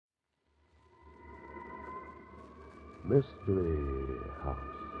Mystery House.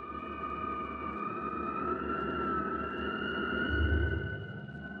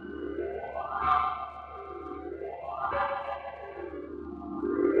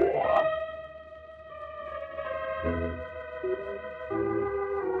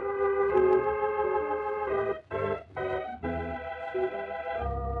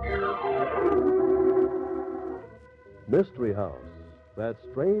 Mystery House, that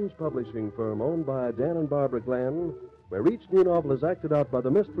strange publishing firm owned by Dan and Barbara Glenn, where each new novel is acted out by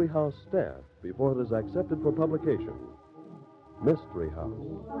the Mystery House staff before it is accepted for publication. Mystery House.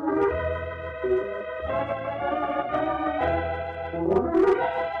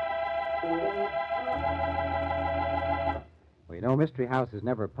 Well, you know, Mystery House has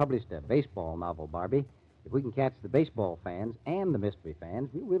never published a baseball novel, Barbie. If we can catch the baseball fans and the mystery fans,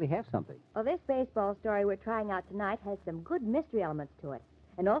 we really have something. Well, this baseball story we're trying out tonight has some good mystery elements to it,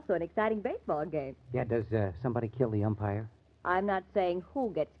 and also an exciting baseball game. Yeah, does somebody kill the umpire? I'm not saying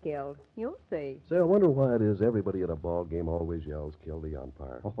who gets killed. You'll see. Say, I wonder why it is everybody at a ball game always yells, kill the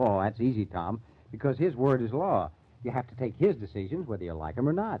umpire. Oh, that's easy, Tom, because his word is law. You have to take his decisions whether you like him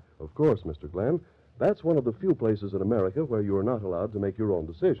or not. Of course, Mr. Glenn. That's one of the few places in America where you are not allowed to make your own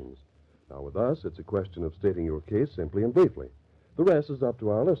decisions. Now, with us, it's a question of stating your case simply and briefly. The rest is up to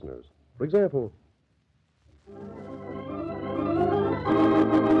our listeners. For example...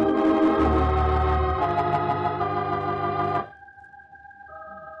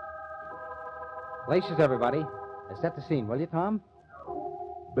 Places, everybody. Set the scene, will you, Tom?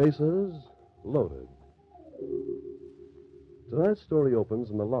 Bases loaded. Tonight's story opens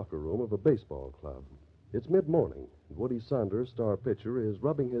in the locker room of a baseball club. It's mid-morning, and Woody Saunders, star pitcher, is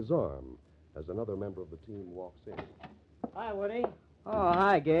rubbing his arm as another member of the team walks in. Hi, Woody. Oh,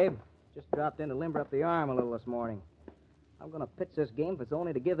 hi, Gabe. Just dropped in to limber up the arm a little this morning. I'm going to pitch this game if it's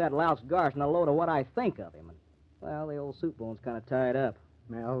only to give that louse Garson a load of what I think of him. And, well, the old soup bone's kind of tied up.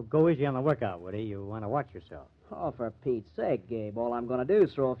 Well, go easy on the workout, Woody. You want to watch yourself. Oh, for Pete's sake, Gabe. All I'm going to do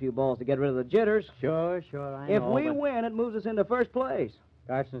is throw a few balls to get rid of the jitters. Sure, I know. If we but win, it moves us into first place.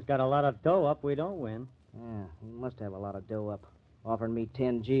 Garson's got a lot of dough up. We don't win. Yeah, he must have a lot of dough up. Offering me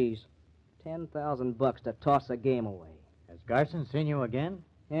 10 G's. $10,000 to toss the game away. Has Garson seen you again?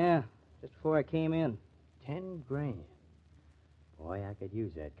 Yeah, just before I came in. 10 grand. Boy, I could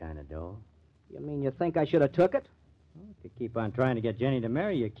use that kind of dough. You mean you think I should have took it? Well, if you keep on trying to get Jenny to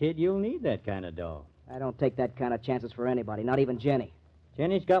marry you, kid, you'll need that kind of dough. I don't take that kind of chances for anybody, not even Jenny.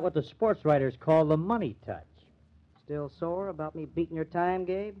 Jenny's got what the sports writers call the money touch. Still sore about me beating your time,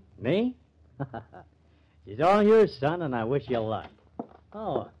 Gabe? Me? She's all yours, son, and I wish you luck.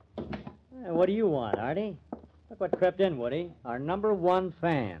 Oh, what do you want, Artie? Look what crept in, Woody. Our #1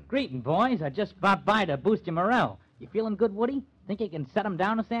 fan. Greeting, boys. I just stopped by to boost your morale. You feeling good, Woody? Think you can set him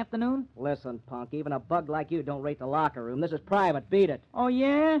down this afternoon? Listen, punk, even a bug like you don't rate the locker room. This is private. Beat it. Oh,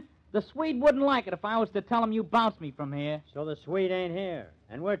 yeah? The Swede wouldn't like it if I was to tell him you bounced me from here. So the Swede ain't here,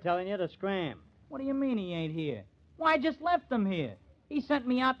 and we're telling you to scram. What do you mean he ain't here? Why, I just left him here. He sent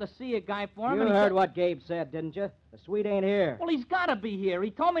me out to see a guy for him. You and heard what Gabe said, didn't you? The Swede ain't here. Well, he's got to be here.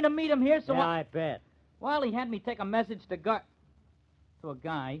 He told me to meet him here, so yeah, I bet. Well, he had me take a message to to a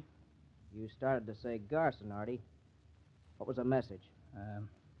guy. You started to say Garson, Artie. What was the message?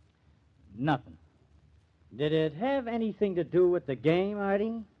 Nothing. Did it have anything to do with the game,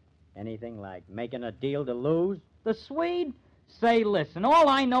 Artie? Anything like making a deal to lose? The Swede? Say, listen, all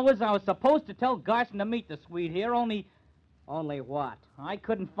I know is I was supposed to tell Garson to meet the Swede here, only... Only what? I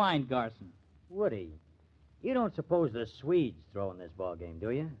couldn't find Garson. Woody, you don't suppose the Swede's throwing this ball game,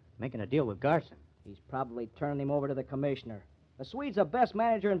 do you? Making a deal with Garson. He's probably turning him over to the commissioner. The Swede's the best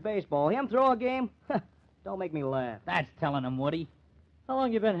manager in baseball. Him throw a game? Don't make me laugh. That's telling him, Woody. How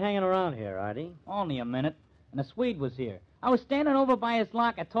long you been hanging around here, Artie? Only a minute. And the Swede was here. I was standing over by his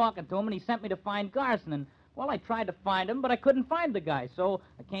locker talking to him, and he sent me to find Garson. And, well, I tried to find him, but I couldn't find the guy. So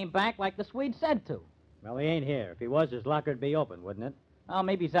I came back like the Swede said to. Well, he ain't here. If he was, his locker'd be open, wouldn't it? Oh,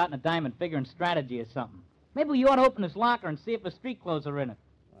 maybe he's out in a diamond figuring strategy or something. Maybe you ought to open his locker and see if the street clothes are in it.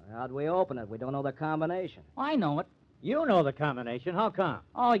 Well, how'd we open it? We don't know the combination. I know it. You know the combination. How come?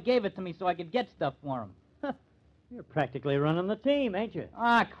 Oh, he gave it to me so I could get stuff for him. You're practically running the team, ain't you?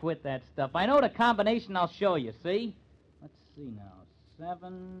 Ah, quit that stuff. I know the combination. I'll show you, see? Let's see now.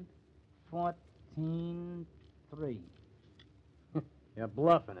 7, 14, 3. You're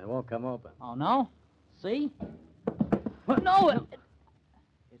bluffing. It won't come open. Oh, no? See? No,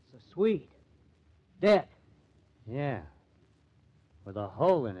 It's a Swede. Dead. Yeah. With a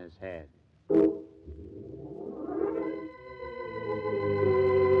hole in his head.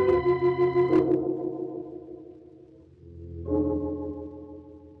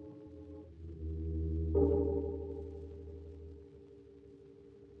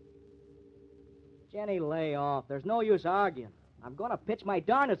 Jenny, lay off. There's no use arguing. I'm going to pitch my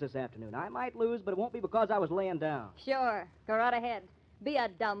darnest this afternoon. I might lose, but it won't be because I was laying down. Sure. Go right ahead. Be a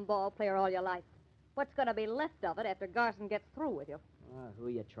dumb ball player all your life. What's going to be left of it after Garson gets through with you? Who are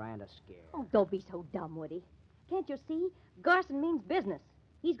you trying to scare? Oh, don't be so dumb, Woody. Can't you see? Garson means business.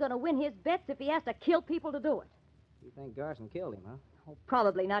 He's going to win his bets if he has to kill people to do it. You think Garson killed him, huh? Oh,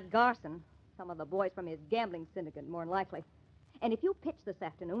 probably not Garson. Some of the boys from his gambling syndicate, more than likely. And if you pitch this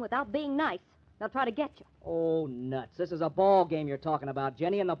afternoon without being nice, they'll try to get you. Oh, nuts. This is a ball game you're talking about,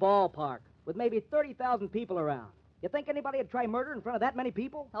 Jenny, in the ballpark, with maybe 30,000 people around. You think anybody would try murder in front of that many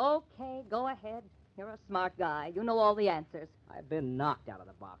people? Okay, go ahead. You're a smart guy. You know all the answers. I've been knocked out of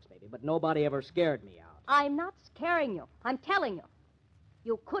the box, baby, but nobody ever scared me out. I'm not scaring you. I'm telling you.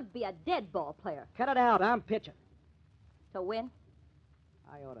 You could be a dead ball player. Cut it out. I'm pitching. To win?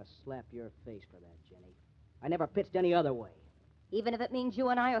 I ought to slap your face for that, Jenny. I never pitched any other way. Even if it means you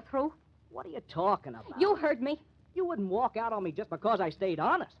and I are through? What are you talking about? You heard me. You wouldn't walk out on me just because I stayed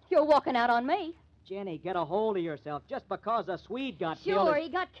honest. You're walking out on me. Jenny, get a hold of yourself. Just because the Swede got Sure, killed... he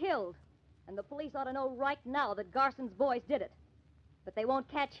got killed. And the police ought to know right now that Garson's boys did it. But they won't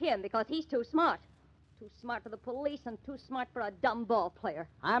catch him because he's too smart. Too smart for the police and too smart for a dumb ball player.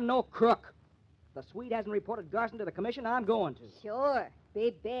 I'm no crook. If the Swede hasn't reported Garson to the commission, I'm going to. Sure.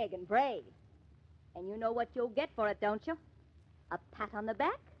 Be big and brave. And you know what you'll get for it, don't you? A pat on the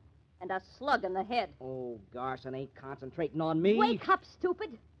back and a slug in the head. Oh, Garson ain't concentrating on me. Wake up,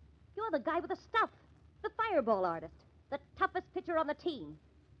 stupid. You're the guy with the stuff. The fireball artist. The toughest pitcher on the team.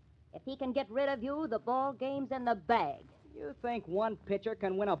 If he can get rid of you, the ball game's in the bag. You think one pitcher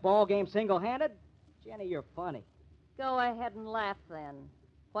can win a ball game single-handed? Jenny, you're funny. Go ahead and laugh, then,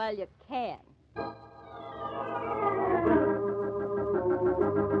 while you can.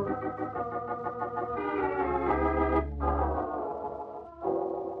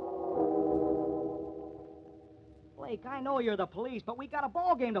 Blake, I know you're the police, but we got a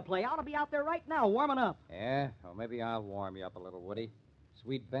ball game to play. I ought to be out there right now, warming up. Yeah? Well, maybe I'll warm you up a little, Woody.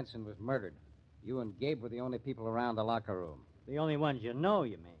 Swede Benson was murdered. You and Gabe were the only people around the locker room. The only ones you know,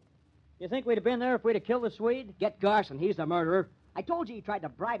 you mean. You think we'd have been there if we'd have killed the Swede? Get Garson. He's the murderer. I told you he tried to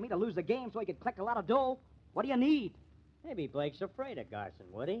bribe me to lose the game so he could collect a lot of dough. What do you need? Maybe Blake's afraid of Garson,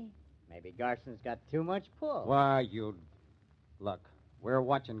 Woody. Maybe Garson's got too much pull. Why, you... Look, we're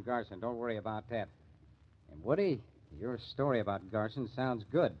watching Garson. Don't worry about that. And, Woody, your story about Garson sounds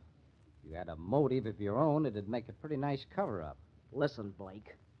good. If you had a motive of your own, it'd make a pretty nice cover-up. Listen,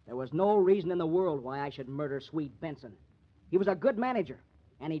 Blake. There was no reason in the world why I should murder Swede Benson. He was a good manager,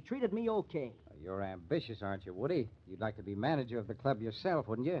 and he treated me okay. You're ambitious, aren't you, Woody? You'd like to be manager of the club yourself,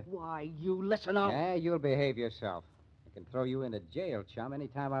 wouldn't you? Why, you listen up. Yeah, you'll behave yourself. I can throw you into jail, chum,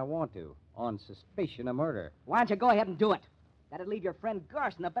 anytime I want to, on suspicion of murder. Why don't you go ahead and do it? That'd leave your friend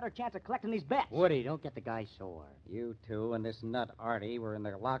Garson a better chance of collecting these bets. Woody, don't get the guy sore. You two and this nut Artie were in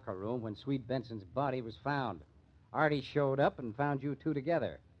the locker room when Swede Benson's body was found. Artie showed up and found you two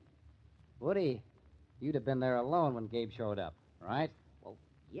together. Woody, you'd have been there alone when Gabe showed up, right? Well,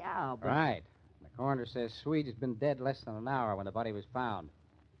 yeah, but... Right. The coroner says Swede has been dead less than an hour when the body was found.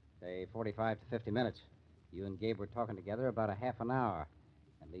 Say 45 to 50 minutes. You and Gabe were talking together about a half an hour.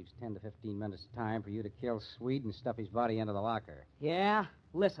 That leaves 10 to 15 minutes time for you to kill Swede and stuff his body into the locker. Yeah?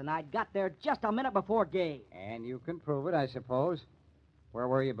 Listen, I got there just a minute before Gabe. And you can prove it, I suppose. Where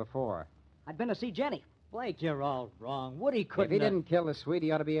were you before? I'd been to see Jenny. Blake, you're all wrong. Woody couldn't If he have... didn't kill the Swede,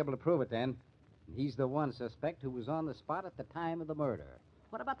 he ought to be able to prove it then. He's the one suspect who was on the spot at the time of the murder.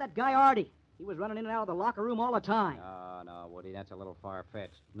 What about that guy Artie? He was running in and out of the locker room all the time. No, Woody, that's a little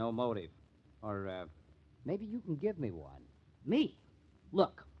far-fetched. No motive. Or, maybe you can give me one. Me?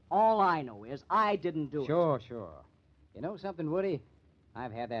 Look, all I know is I didn't do it. Sure. You know something, Woody?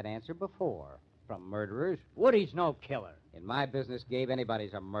 I've had that answer before from murderers. Woody's no killer. In my business, Gabe,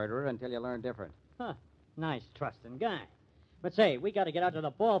 anybody's a murderer until you learn different. Huh. Nice, trusting guy. But say, we got to get out to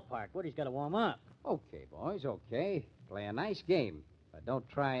the ballpark. Woody's got to warm up. Okay, boys, okay. Play a nice game, but don't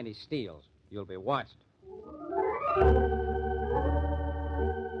try any steals. You'll be watched.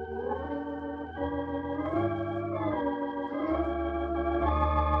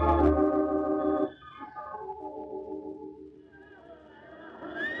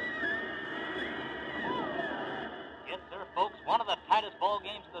 Yes, sir, folks, one of the tightest ball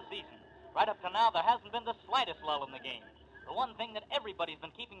games of the season. Right up to now, there hasn't been the slightest lull in the game. The one thing that everybody's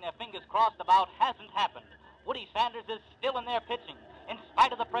been keeping their fingers crossed about hasn't happened. Woody Sanders is still in there pitching, in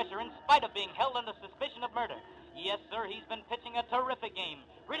spite of the pressure, in spite of being held under suspicion of murder. Yes, sir, he's been pitching a terrific game,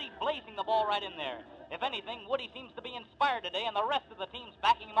 really blazing the ball right in there. If anything, Woody seems to be inspired today, and the rest of the team's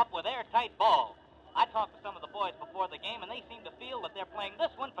backing him up with airtight ball. I talked to some of the boys before the game, and they seem to feel that they're playing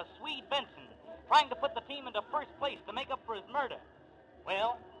this one for Swede Benson. trying to put the team into first place to make up for his murder.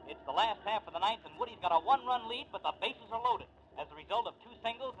 Well, it's the last half of the ninth, and Woody's got a one-run lead, but the bases are loaded as a result of 2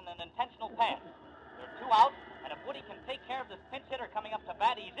 singles and an intentional pass. There are 2 out, and if Woody can take care of this pinch hitter coming up to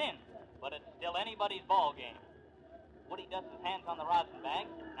bat, he's in. But it's still anybody's ball game. Woody dusts his hands on the rosin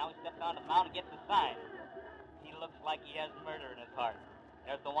bag. Now he steps onto the mound and gets a sign. He looks like he has murder in his heart.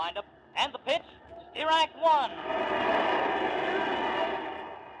 There's the windup and the pitch. Strike 1.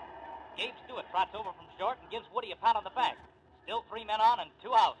 Gabe Stewart trots over from short and gives Woody a pat on the back. Still 3 men on and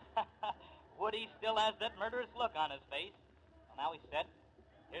 2 out. Woody still has that murderous look on his face. Well, now he's set.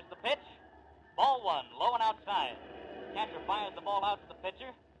 Here's the pitch. Ball 1, low and outside. Catcher fires the ball out to the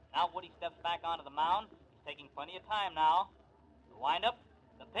pitcher. Now Woody steps back onto the mound. He's taking plenty of time now. The windup,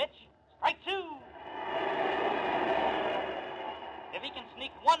 the pitch, strike 2. If he can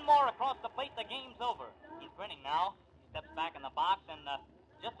sneak 1 more across the plate, the game's over. He's grinning now. He steps back in the box, and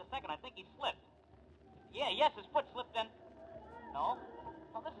just a second, I think he slipped. Yes, his foot slipped in. No?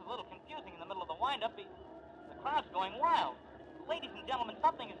 Well, this is a little confusing in the middle of the windup. The crowd's going wild. Ladies and gentlemen,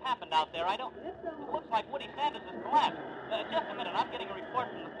 something has happened out there. It looks like Woody Sanders has collapsed. Just a minute, I'm getting a report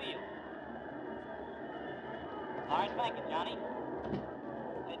from the field. All right, thank you, Johnny.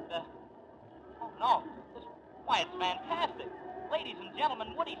 Oh, no. Why, it's fantastic. Ladies and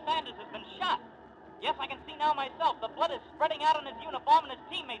gentlemen, Woody Sanders has been shot. Yes, I can see now myself. The blood is spreading out on his uniform, and his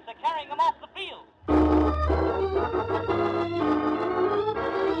teammates are carrying him off the field.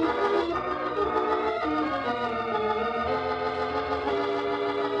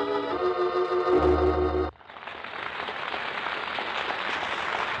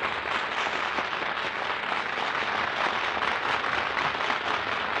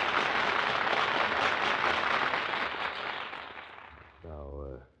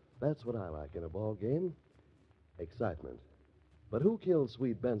 That's what I like in a ball game. Excitement. But who killed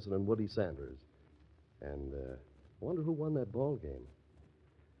Swede Benson and Woody Sanders? And wonder who won that ball game.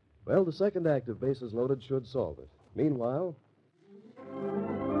 Well, the second act of Bases Loaded should solve it. Meanwhile...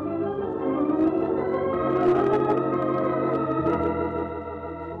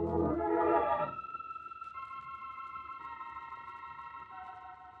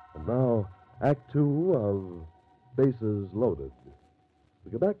 And now, Act 2 of Bases Loaded. We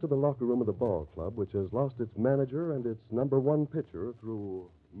go back to the locker room of the ball club, which has lost its manager and its number 1 pitcher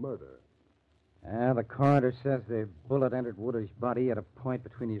through murder. The coroner says the bullet entered Woody's body at a point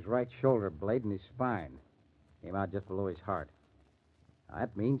between his right shoulder blade and his spine. Came out just below his heart. Now,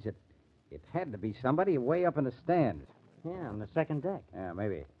 that means it had to be somebody way up in the stands. Yeah, on the second deck. Yeah,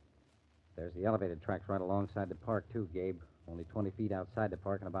 maybe. There's the elevated tracks right alongside the park, too, Gabe. Only 20 feet outside the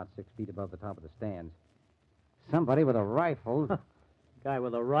park and about 6 feet above the top of the stands. Somebody with a rifle... Guy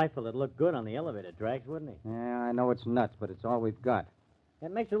with a rifle that looked good on the elevator tracks, wouldn't he? Yeah, I know it's nuts, but it's all we've got. It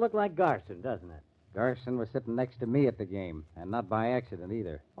makes it look like Garson, doesn't it? Garson was sitting next to me at the game, and not by accident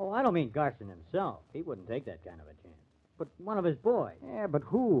either. Oh, I don't mean Garson himself. He wouldn't take that kind of a chance. But one of his boys. Yeah, but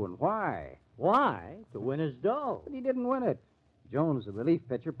who and why? Why? To win his dough. But he didn't win it. Jones, the relief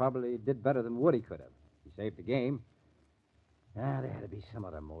pitcher, probably did better than Woody could have. He saved the game. There had to be some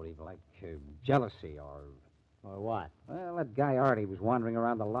other motive, like jealousy or... Or what? Well, that guy Artie was wandering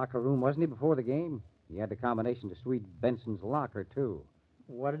around the locker room, wasn't he, before the game? He had the combination to Swede Benson's locker, too.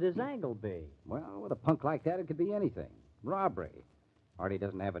 What did his angle be? Well, with a punk like that, it could be anything. Robbery. Artie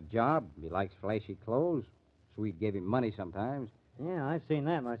doesn't have a job. He likes flashy clothes. Swede gave him money sometimes. Yeah, I've seen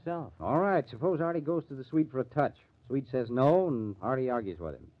that myself. All right, suppose Artie goes to the Swede for a touch. Swede says no, and Artie argues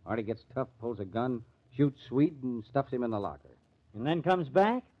with him. Artie gets tough, pulls a gun, shoots Swede, and stuffs him in the locker. And then comes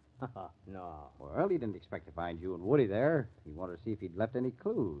back? No. Well, he didn't expect to find you and Woody there. He wanted to see if he'd left any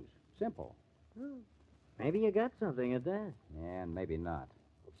clues. Simple. Maybe you got something at that. Yeah, and maybe not.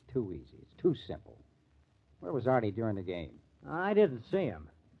 It's too easy. It's too simple. Where was Artie during the game? I didn't see him.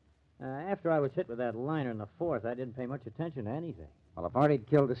 After I was hit with that liner in the fourth, I didn't pay much attention to anything. Well, if Artie'd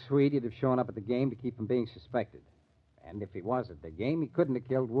killed the Swede, he'd have shown up at the game to keep from being suspected. And if he was at the game, he couldn't have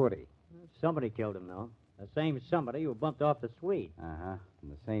killed Woody. Somebody killed him, though. The same somebody who bumped off the Swede. Uh-huh.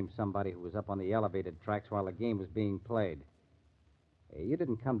 And the same somebody who was up on the elevated tracks while the game was being played. Hey, you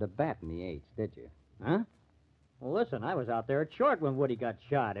didn't come to bat in the eights, did you? Huh? Well, listen, I was out there at short when Woody got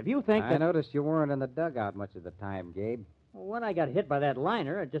shot. If you think I noticed you weren't in the dugout much of the time, Gabe. Well, when I got hit by that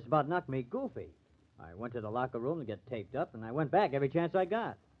liner, it just about knocked me goofy. I went to the locker room to get taped up, and I went back every chance I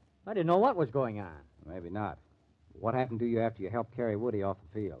got. I didn't know what was going on. Maybe not. What happened to you after you helped carry Woody off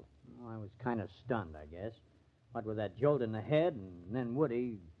the field? Well, I was kind of stunned, I guess. What with that jolt in the head, and then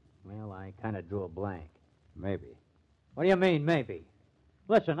Woody, well, I kind of drew a blank. Maybe. What do you mean, maybe?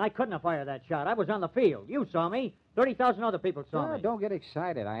 Listen, I couldn't have fired that shot. I was on the field. You saw me. 30,000 other people saw me. Don't get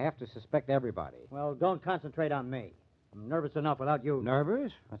excited. I have to suspect everybody. Well, don't concentrate on me. I'm nervous enough without you.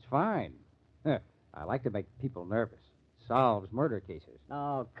 Nervous? That's fine. I like to make people nervous. Solves murder cases.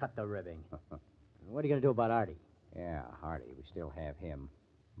 Oh, cut the ribbing. What are you going to do about Artie? Yeah, Hardy. We still have him.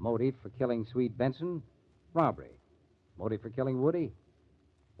 Motive for killing Swede Benson? Robbery. Motive for killing Woody?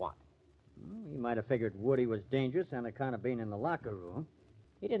 What? He might have figured Woody was dangerous on account of being in the locker room.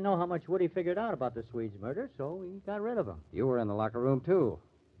 He didn't know how much Woody figured out about the Swede's murder, so he got rid of him. You were in the locker room, too.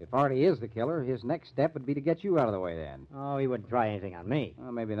 If Artie is the killer, his next step would be to get you out of the way then. Oh, he wouldn't try anything on me.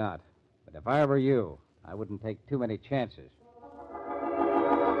 Well, maybe not. But if I were you, I wouldn't take too many chances.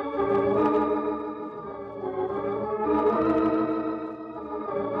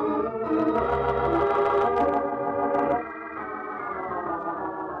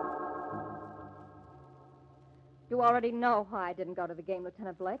 You already know why I didn't go to the game,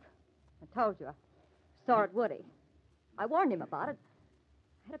 Lieutenant Blake. I told you. I saw it Woody. I warned him about it.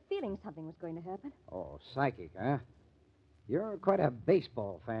 I had a feeling something was going to happen. Oh, psychic, huh? You're quite a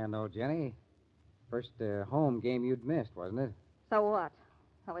baseball fan, though, Jenny. First home game you'd missed, wasn't it? So what?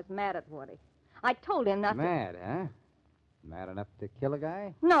 I was mad at Woody. I told him not Mad, huh? Mad enough to kill a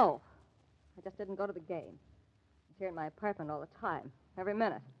guy? to... No. I just didn't go to the game. I was here in my apartment all the time, every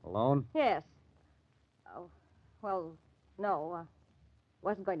minute. Alone? Yes. Oh, well, no.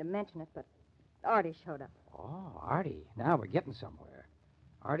 Wasn't going to mention it, but Artie showed up. Oh, Artie. Now we're getting somewhere.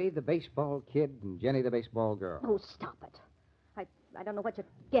 Artie, the baseball kid, and Jenny, the baseball girl. Oh, stop it. I don't know what you're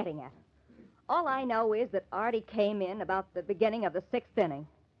getting at. All I know is that Artie came in about the beginning of the 6th inning.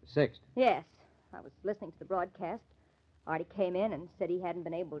 The 6th? Yes. I was listening to the broadcast. Artie came in and said he hadn't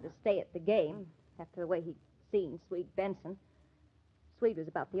been able to stay at the game after the way he'd seen Swede Benson. Swede was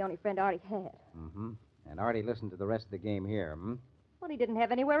about the only friend Artie had. Mm-hmm. And Artie listened to the rest of the game here, hmm? Well, he didn't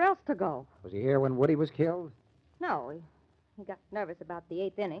have anywhere else to go. Was he here when Woody was killed? No, he got nervous about the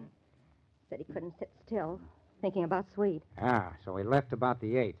 8th inning. Said he couldn't sit still, thinking about Swede. Ah, so he left about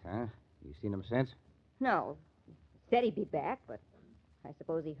the 8th, huh? You seen him since? No. He said he'd be back, but I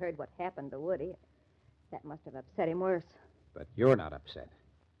suppose he heard what happened to Woody. That must have upset him worse. But you're not upset.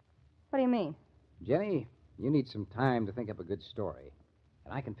 What do you mean? Jenny, you need some time to think up a good story.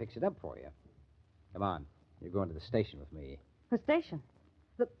 And I can fix it up for you. Come on. You're going to the station with me. The station?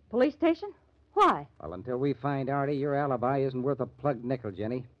 The police station? Why? Well, until we find Artie, your alibi isn't worth a plugged nickel,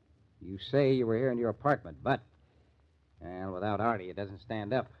 Jenny. You say you were here in your apartment, but... Well, without Artie, it doesn't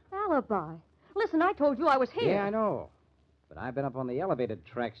stand up. Alibi. Listen, I told you I was here. Yeah, I know. But I've been up on the elevated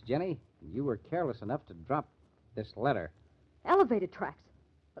tracks, Jenny, and you were careless enough to drop this letter. Elevated tracks?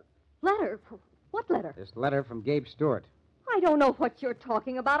 Letter? What letter? This letter from Gabe Stewart. I don't know what you're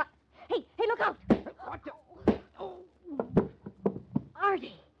talking about. Hey, look out! What the...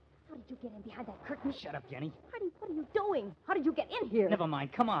 Artie, how did you get in behind that curtain? Shut up, Jenny. Artie, what are you doing? How did you get in here? Never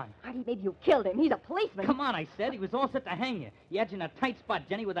mind. Come on. Artie, maybe you killed him. He's a policeman. Come on, I said. He was all set to hang you. He had you in a tight spot,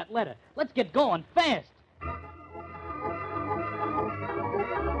 Jenny, with that letter. Let's get going, fast.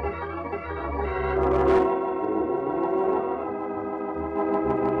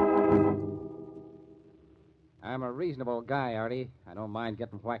 I'm a reasonable guy, Artie. I don't mind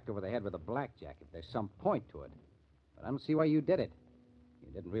getting whacked over the head with a blackjack if there's some point to it. But I don't see why you did it.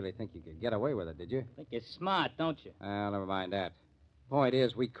 You didn't really think you could get away with it, did you? Think you're smart, don't you? Well, never mind that. Point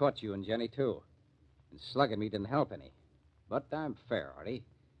is, we caught you and Jenny, too. And slugging me didn't help any. But I'm fair, Artie.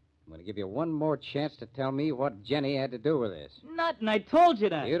 I'm going to give you one more chance to tell me what Jenny had to do with this. Nothing. I told you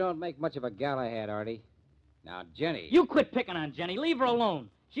that. You don't make much of a Galahad, Artie. Now, Jenny... You quit picking on Jenny. Leave her alone.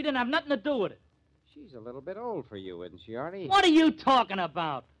 She didn't have nothing to do with it. She's a little bit old for you, isn't she, Artie? What are you talking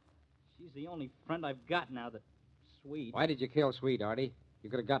about? She's the only friend I've got now that's Swede. Why did you kill Swede, Artie? You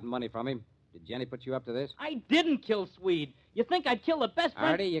could have gotten money from him. Did Jenny put you up to this? I didn't kill Swede. You think I'd kill the best friend?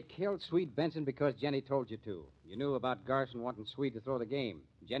 Artie, you killed Swede Benson because Jenny told you to. You knew about Garson wanting Swede to throw the game.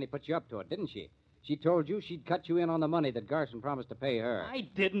 Jenny put you up to it, didn't she? She told you she'd cut you in on the money that Garson promised to pay her. I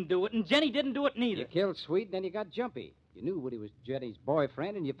didn't do it, and Jenny didn't do it neither. You killed Swede, and then you got jumpy. You knew Woody was Jenny's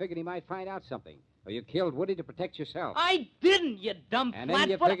boyfriend, and you figured he might find out something. Or you killed Woody to protect yourself. I didn't, you dumb And then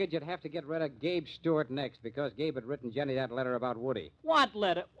you flatfoot. figured you'd have to get rid of Gabe Stewart next because Gabe had written Jenny that letter about Woody. What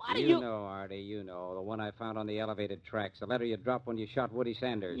letter? What do You know, Artie, you know. The one I found on the elevated tracks. The letter you dropped when you shot Woody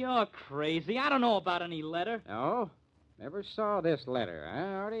Sanders. You're crazy. I don't know about any letter. No? Never saw this letter, huh,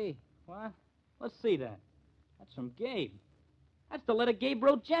 Artie? What? Let's see that. That's from Gabe. That's the letter Gabe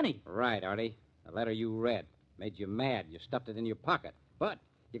wrote Jenny. Right, Artie. The letter you read. Made you mad. You stuffed it in your pocket. But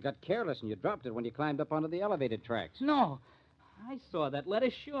you got careless and you dropped it when you climbed up onto the elevated tracks. No. I saw that letter,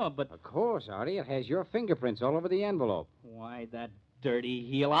 sure, but... Of course, Artie. It has your fingerprints all over the envelope. Why, that dirty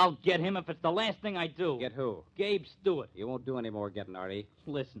heel. I'll get him if it's the last thing I do. Get who? Gabe Stewart. You won't do any more getting, Artie.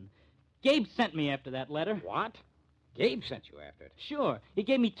 Listen, Gabe sent me after that letter. What? Gabe sent you after it. Sure. He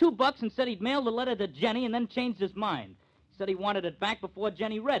gave me $2 and said he'd mail the letter to Jenny and then changed his mind. He said he wanted it back before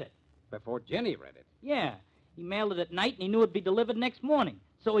Jenny read it. Before Jenny read it? Yeah. He mailed it at night and he knew it'd be delivered next morning.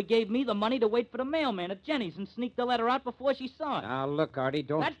 So he gave me the money to wait for the mailman at Jenny's and sneak the letter out before she saw it. Now, look, Artie,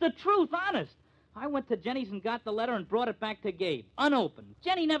 don't... That's the truth, honest. I went to Jenny's and got the letter and brought it back to Gabe, unopened.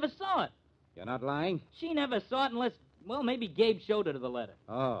 Jenny never saw it. You're not lying? She never saw it unless, well, maybe Gabe showed her to the letter.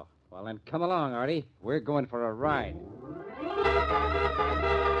 Oh, well, then come along, Artie. We're going for a ride.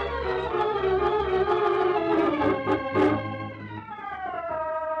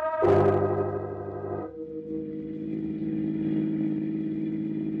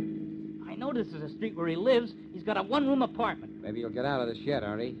 I know this is the street where he lives. He's got a one-room apartment. Maybe you'll get out of this yet,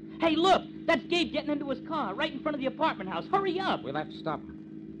 Artie. Hey, look! That's Gabe getting into his car right in front of the apartment house. Hurry up! We'll have to stop him.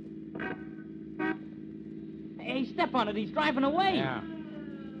 Hey, step on it. He's driving away. Yeah.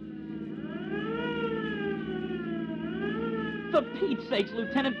 For Pete's sakes,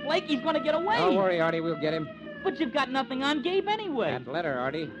 Lieutenant Blake, he's going to get away. Don't worry, Artie. We'll get him. But you've got nothing on Gabe anyway. That letter,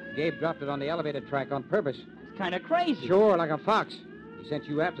 Artie. Gabe dropped it on the elevated track on purpose. It's kind of crazy. Sure, like a fox. He sent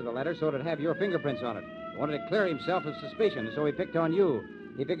you after the letter so it'd have your fingerprints on it. He wanted to clear himself of suspicion, so he picked on you.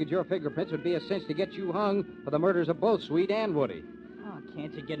 He figured your fingerprints would be a cinch to get you hung for the murders of both Sweet and Woody. Oh,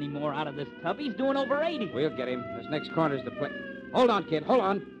 can't you get any more out of this tub? He's doing over 80. We'll get him. This next corner's the place. Hold on, kid. Hold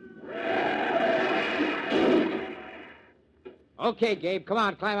on. Okay, Gabe. Come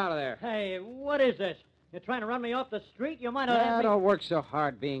on. Climb out of there. Hey, what is this? You're trying to run me off the street? You might have... Don't work so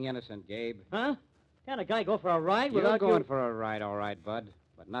hard being innocent, Gabe. Huh? Can't a guy go for a ride You're without going for a ride, all right, bud.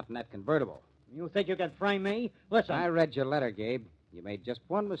 But not in that convertible. You think you can frame me? Listen. I read your letter, Gabe. You made just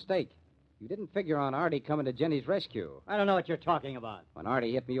one mistake. You didn't figure on Artie coming to Jenny's rescue. I don't know what you're talking about. When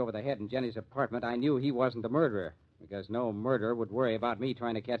Artie hit me over the head in Jenny's apartment, I knew he wasn't the murderer. Because no murderer would worry about me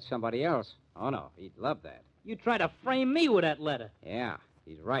trying to catch somebody else. Oh, no. He'd love that. You try to frame me with that letter. Yeah,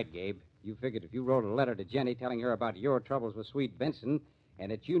 he's right, Gabe. You figured if you wrote a letter to Jenny telling her about your troubles with Sweet Benson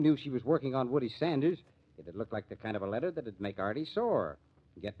and that you knew she was working on Woody Sanders, it'd look like the kind of a letter that'd make Artie sore.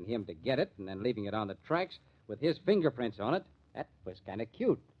 Getting him to get it and then leaving it on the tracks with his fingerprints on it, that was kind of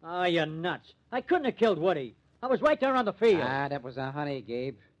cute. Oh, you're nuts. I couldn't have killed Woody. I was right there on the field. Ah, that was a honey,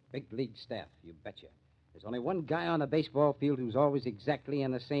 Gabe. Big league staff, you betcha. There's only one guy on the baseball field who's always exactly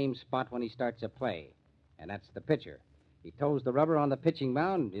in the same spot when he starts a play, and that's the pitcher. He toes the rubber on the pitching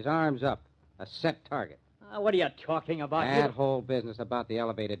mound, his arms up. A set target. What are you talking about? That whole business about the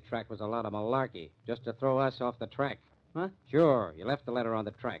elevated track was a lot of malarkey, just to throw us off the track. Huh? Sure, you left the letter on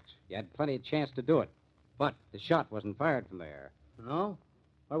the tracks. You had plenty of chance to do it. But the shot wasn't fired from there. No?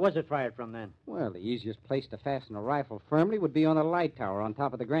 Where was it fired from, then? Well, the easiest place to fasten a rifle firmly would be on the light tower on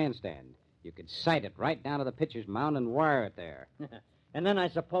top of the grandstand. You could sight it right down to the pitcher's mound and wire it there. And then I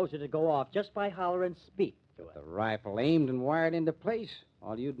suppose it'd go off just by hollering speak to it. The rifle aimed and wired into place.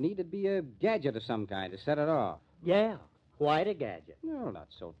 All you'd need would be a gadget of some kind to set it off. Yeah, quite a gadget. No, not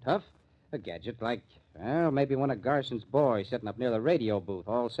so tough. A gadget like, well, maybe one of Garson's boys sitting up near the radio booth,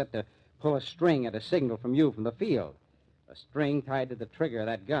 all set to pull a string at a signal from you from the field. A string tied to the trigger of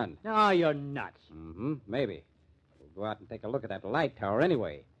that gun. Oh, you're nuts. Mm-hmm, maybe. We'll go out and take a look at that light tower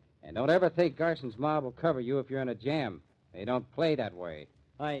anyway. And don't ever think Garson's mob will cover you if you're in a jam. They don't play that way.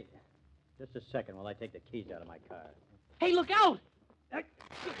 Just a second while I take the keys out of my car. Hey, look out!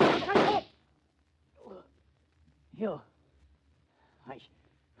 You.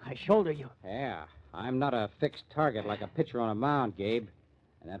 I shoulder you. Yeah, I'm not a fixed target like a pitcher on a mound, Gabe.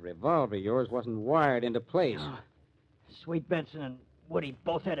 And that revolver of yours wasn't wired into place. Sweet Benson and Woody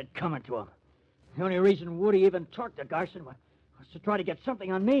both had it coming to him. The only reason Woody even talked to Garson was to try to get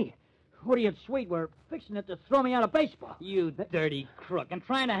something on me. Woody and Sweet were fixing it to throw me out of baseball. You dirty crook, and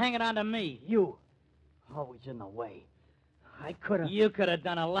trying to hang it on to me. You. Always in the way. I could have... You could have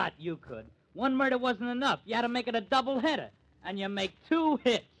done a lot, you could. One murder wasn't enough. You had to make it a double-header. And you make 2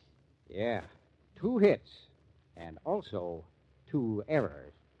 hits. Yeah, 2 hits. And also 2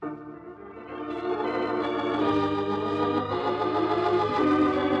 errors.